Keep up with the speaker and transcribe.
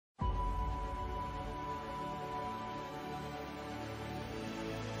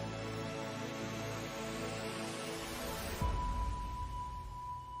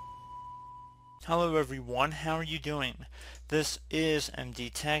Hello everyone, how are you doing? This is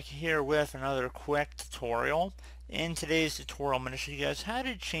MD Tech here with another quick tutorial. In today's tutorial, I'm going to show you guys how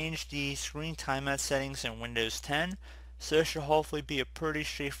to change the screen timeout settings in Windows 10. So this should hopefully be a pretty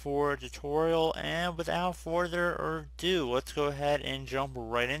straightforward tutorial, and without further ado, let's go ahead and jump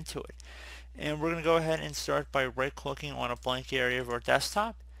right into it. And we're going to go ahead and start by right clicking on a blank area of our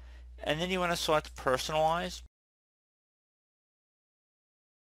desktop, and then you want to select personalize.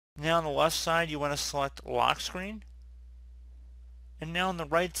 Now on the left side you want to select lock screen, and now on the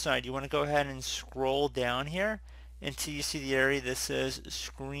right side you want to go ahead and scroll down here until you see the area that says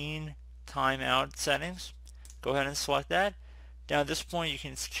screen timeout settings. Go ahead and select that. Now at this point you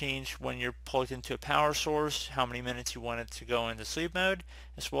can change when you're plugged into a power source how many minutes you want it to go into sleep mode,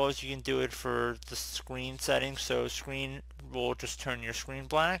 as well as you can do it for the screen settings. So screen will just turn your screen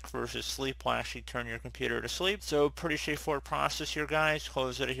black versus sleep will actually turn your computer to sleep. So pretty straightforward process here, guys.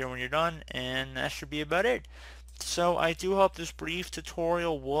 Close it here when you're done, and that should be about it. So I do hope this brief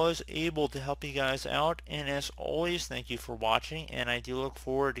tutorial was able to help you guys out, and as always, thank you for watching, and I do look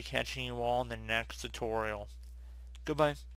forward to catching you all in the next tutorial. Goodbye.